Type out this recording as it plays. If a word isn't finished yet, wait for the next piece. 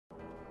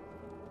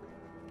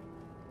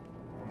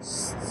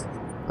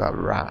that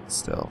rat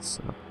still,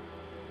 so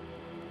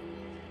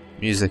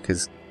music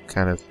is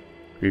kind of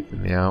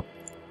creeping me out.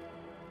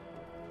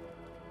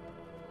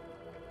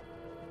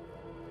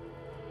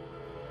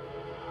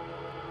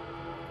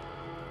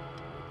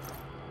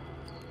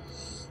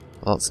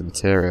 Lots of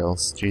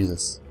materials,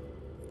 Jesus.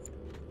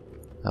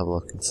 Have a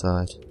look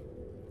inside.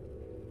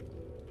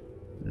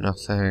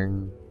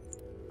 Nothing.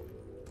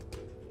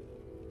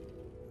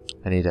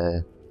 I need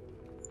a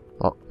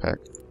lockpick.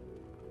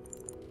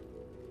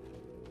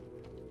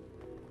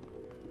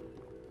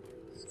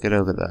 Let's get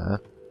over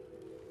there.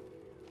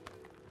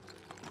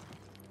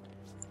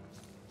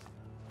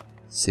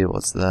 See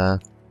what's there.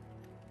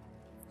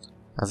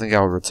 I think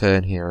I'll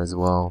return here as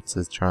well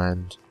to try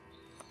and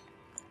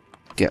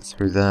get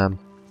through them.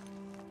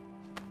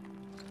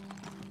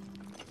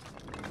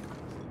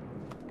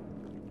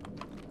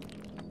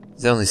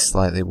 He's only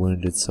slightly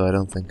wounded, so I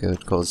don't think it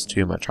would cause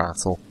too much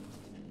hassle.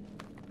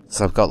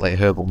 So I've got like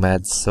herbal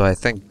meds, so I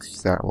think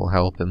that will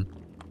help him.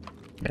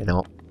 May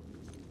not.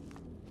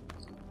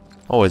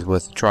 Always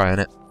worth a try,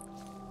 innit?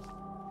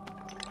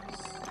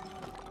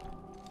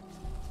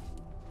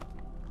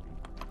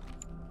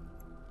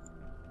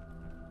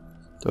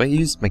 Do I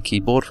use my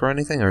keyboard for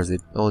anything, or is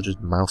it all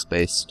just mouse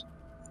based?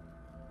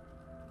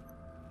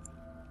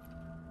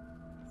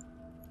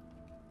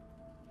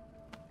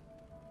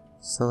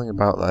 Something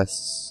about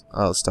this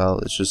art style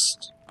is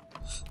just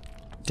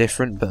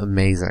different but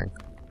amazing.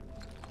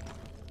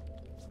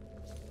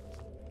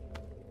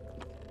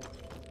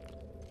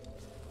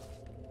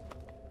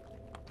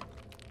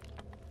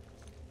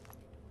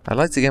 I'd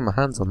like to get my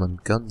hands on them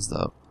guns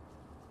though.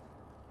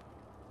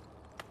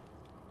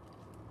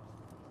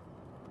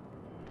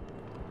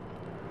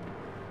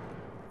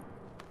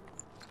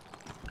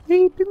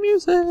 Creepy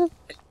music!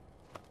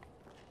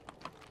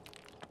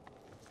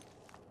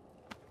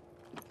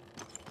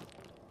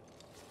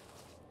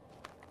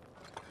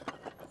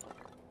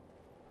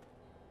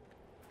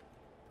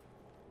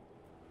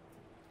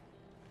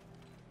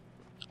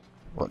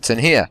 What's in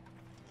here?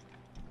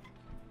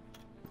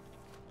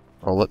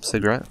 Roll-up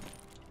cigarette.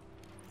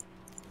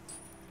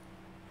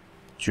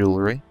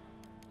 Jewellery.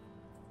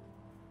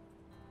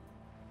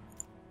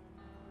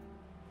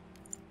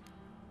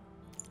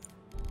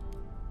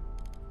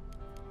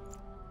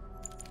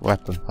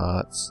 Weapon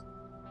parts.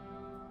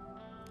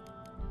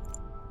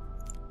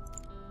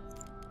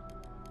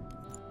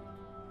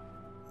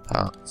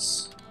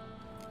 Parts.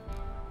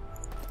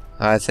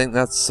 I think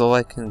that's all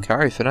I can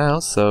carry for now,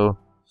 so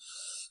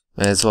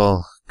may as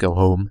well go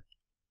home.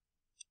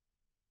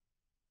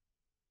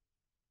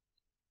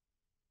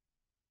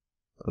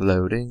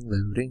 Loading,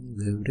 loading,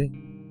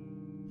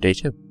 loading. Day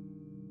 2.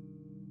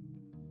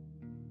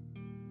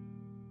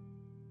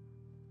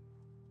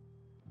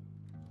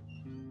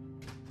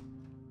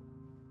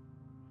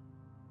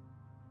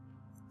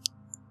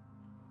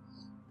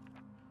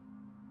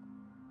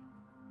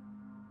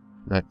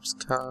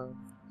 Next time.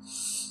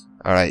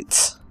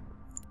 Alright.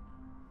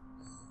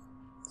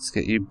 Let's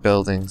get you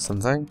building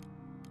something.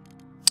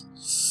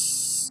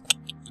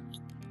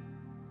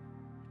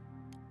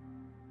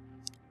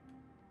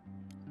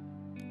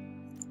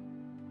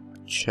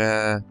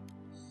 Chair,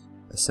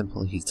 a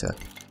simple heater.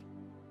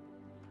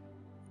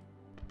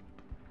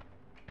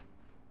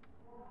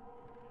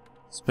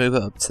 Let's move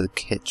it up to the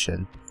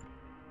kitchen.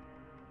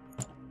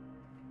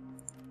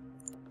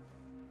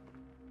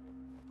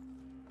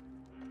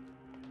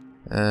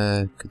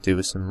 Could do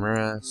with some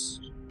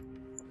rest.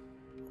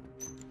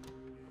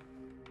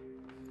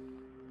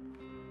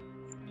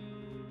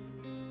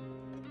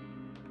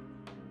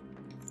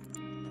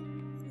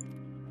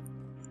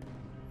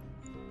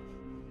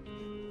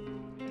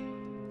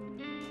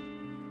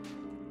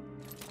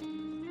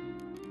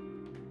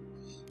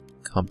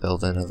 Can't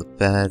build another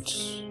bed.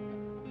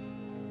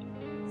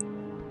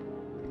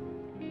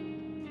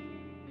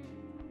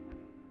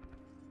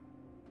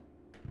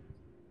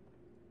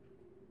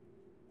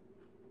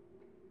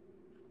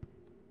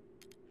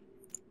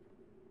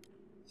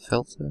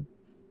 Filter.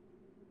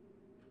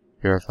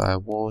 Purify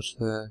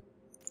water.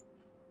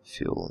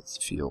 Fuel is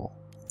fuel.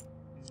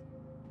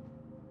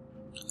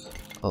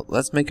 Well,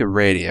 let's make a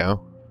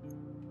radio.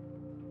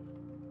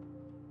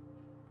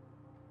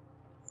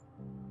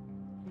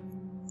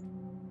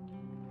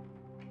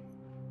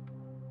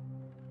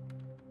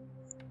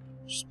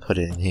 Just put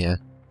it in here.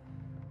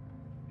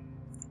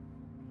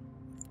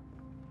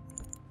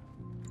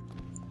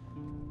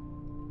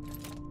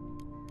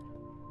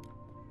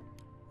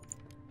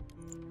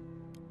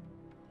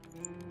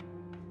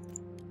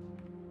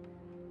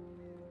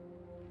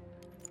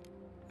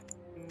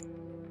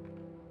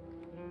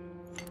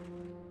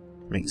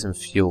 Make some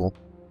fuel.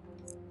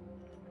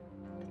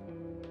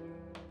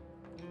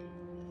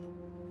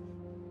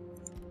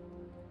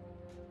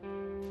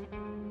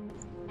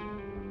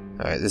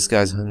 Alright, this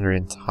guy's hungry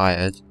and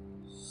tired.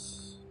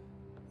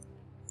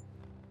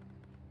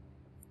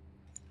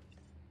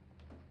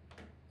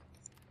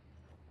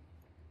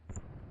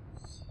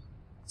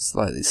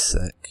 Slightly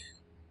sick.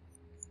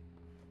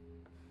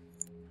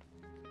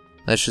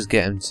 Let's just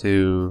get him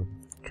to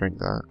drink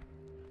that.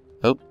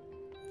 Oh.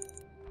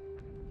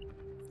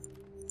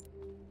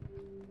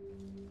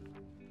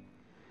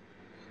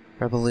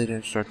 Rebel leader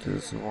instructed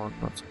us to warn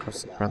not to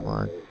cross the front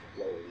line.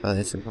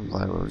 Failure to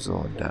comply will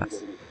result in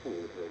death.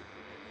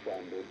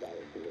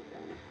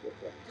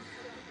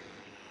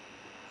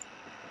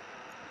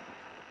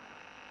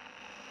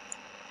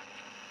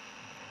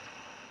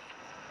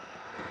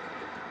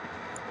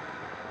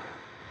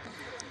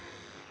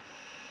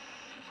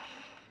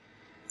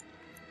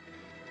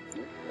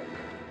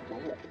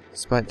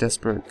 Despite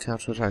desperate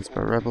counterattacks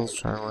by rebels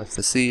trying to lift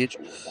the siege,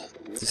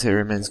 the city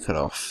remains cut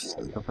off.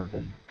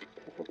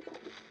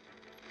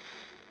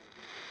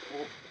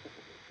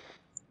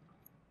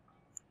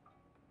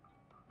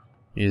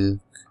 Music.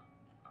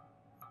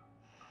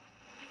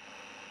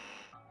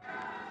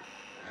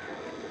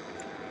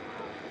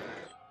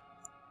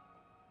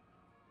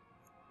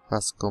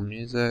 Classical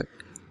music.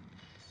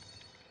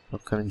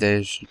 Upcoming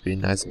days should be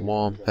nice and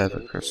warm,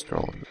 perfect for a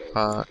stroll in the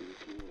park.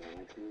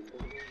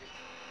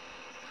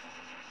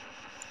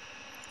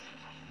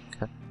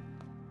 Okay.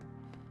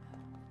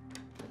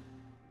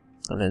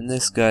 And then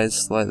this guy's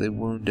slightly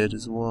wounded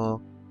as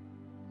well.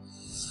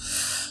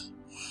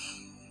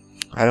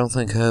 I don't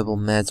think herbal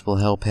meds will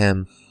help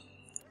him.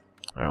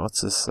 Alright,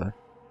 what's this say?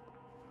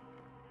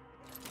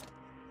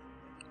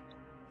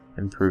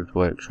 Improved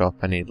workshop.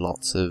 I need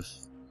lots of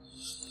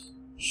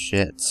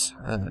shit.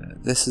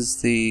 This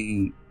is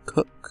the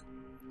cook.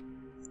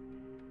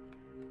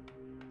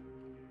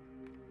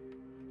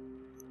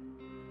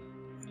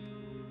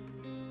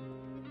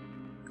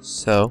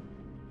 So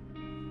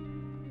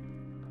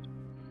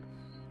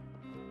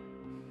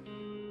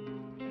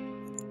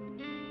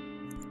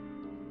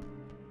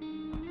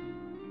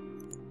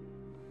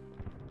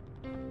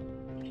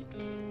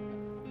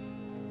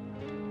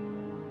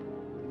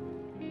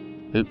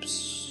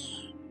oops.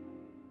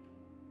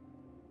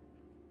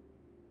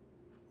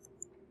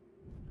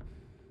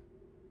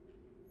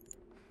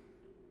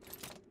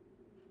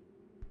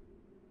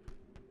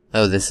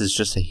 Oh, this is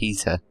just a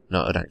heater,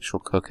 not an actual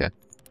cooker.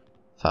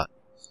 Fuck.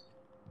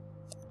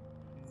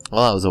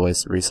 Well, that was a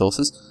waste of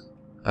resources.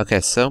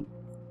 Okay, so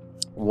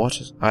what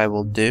I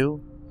will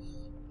do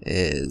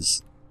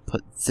is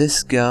put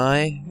this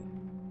guy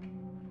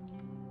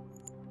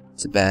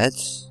to bed.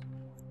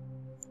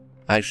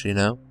 Actually,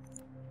 no.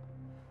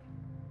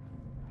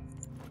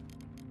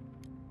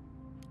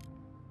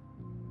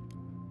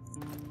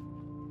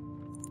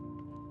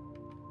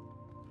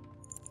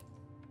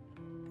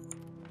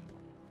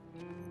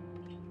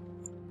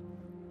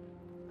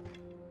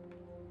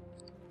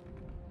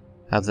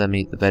 Have them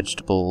eat the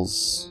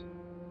vegetables.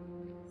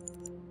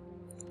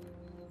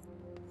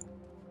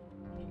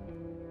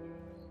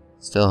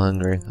 Still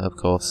hungry, of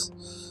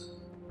course.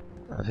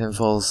 Have him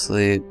fall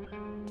asleep.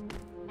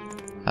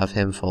 Have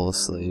him fall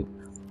asleep.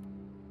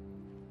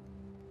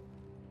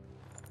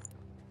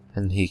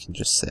 And he can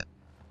just sit.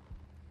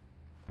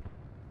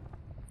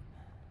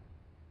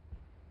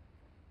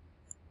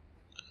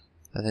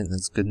 I think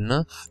that's good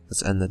enough.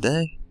 Let's end the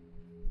day.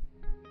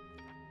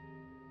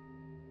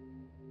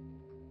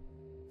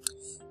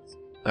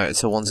 Alright,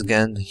 so once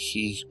again,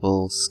 he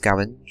will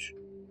scavenge.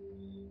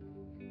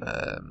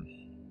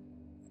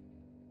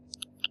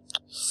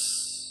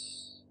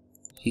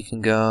 He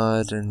can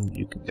guard, and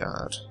you can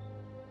guard.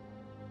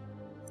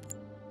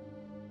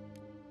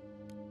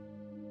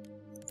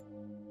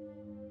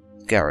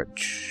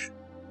 Garage.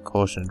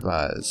 Caution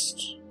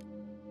advised.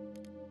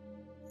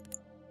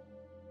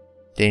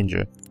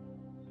 Danger.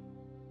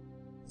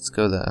 Let's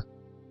go there.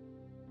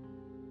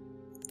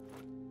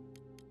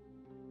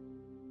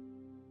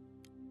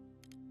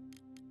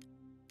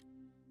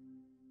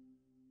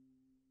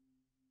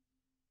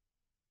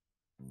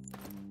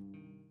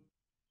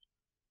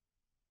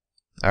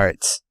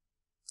 Alright.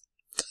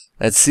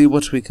 Let's see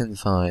what we can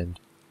find.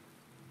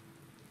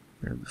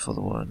 Before the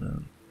war,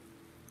 no.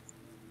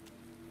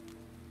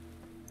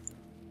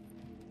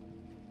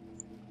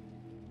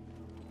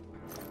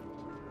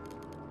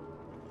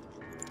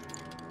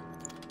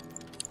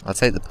 I'll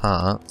take the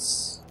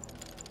parts.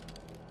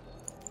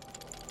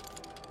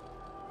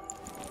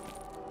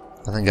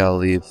 I think I'll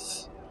leave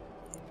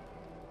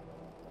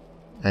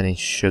any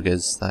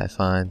sugars that I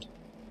find.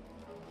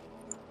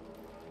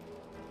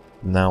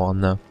 From now on,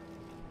 though.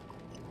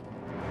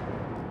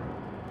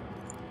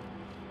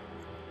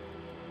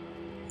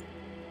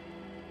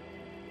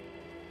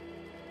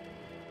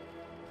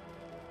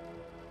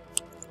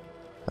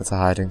 That's a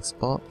hiding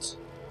spot.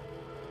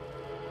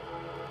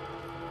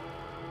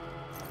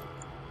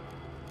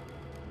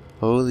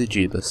 Holy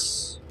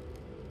Jeebus.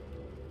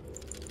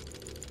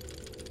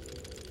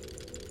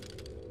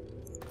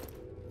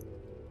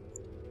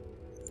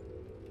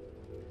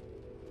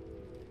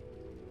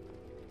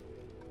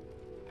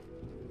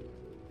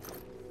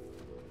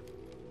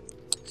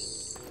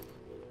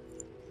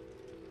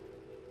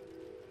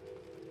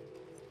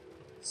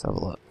 Let's have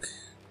a look.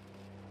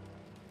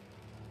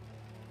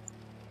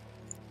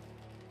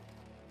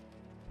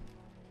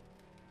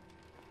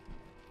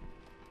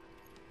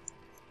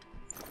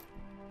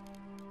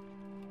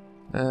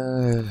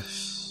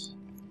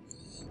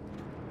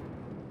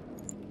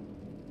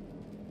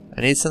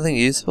 I need something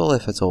useful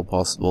if at all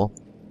possible.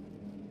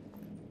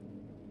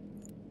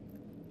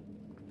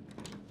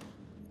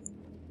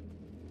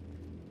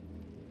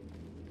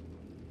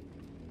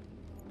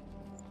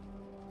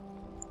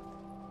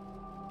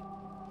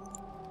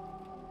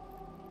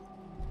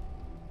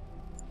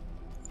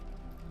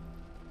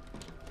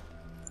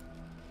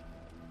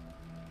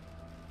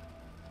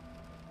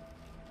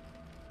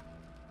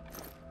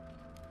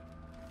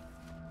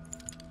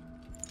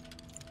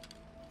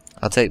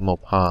 I'll take more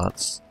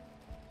parts.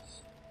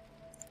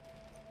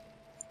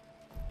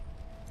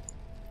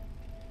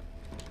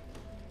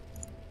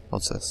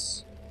 What's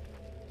this?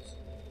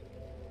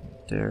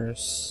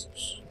 Dearest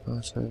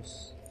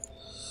letters.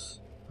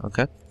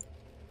 Okay.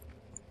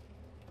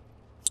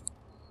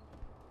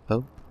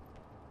 Oh.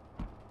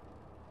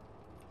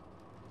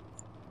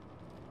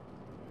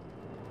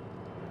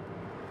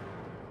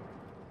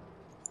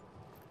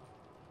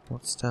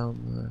 What's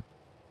down there?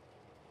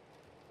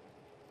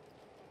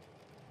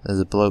 There's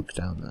a bloke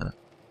down there.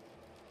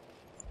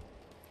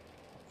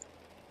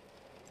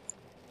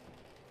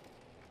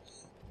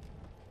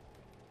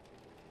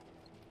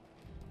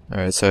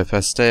 Alright, so if I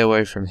stay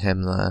away from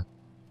him there.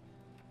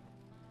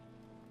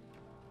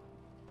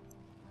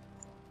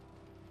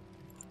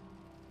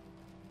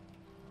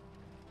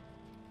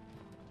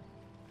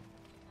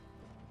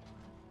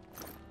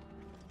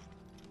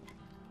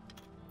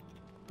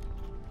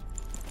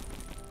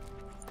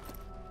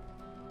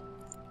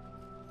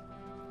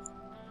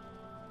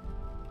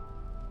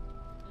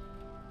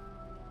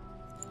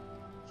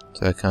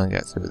 So I can't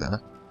get through there.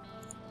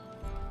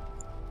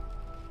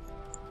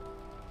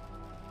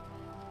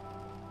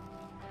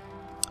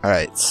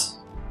 Alright.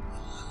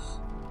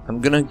 I'm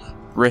gonna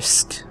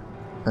risk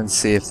and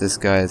see if this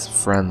guy is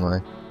friendly.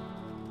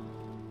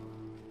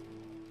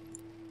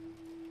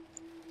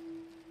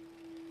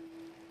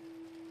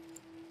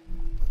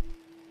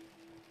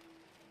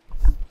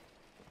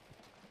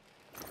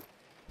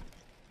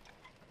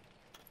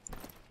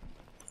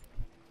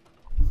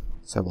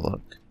 Let's have a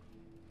look.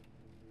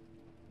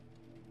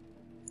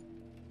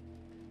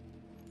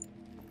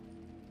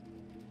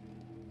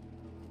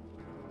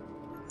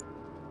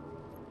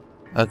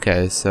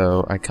 Okay,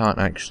 so I can't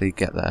actually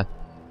get there.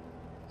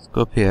 Let's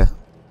go up here.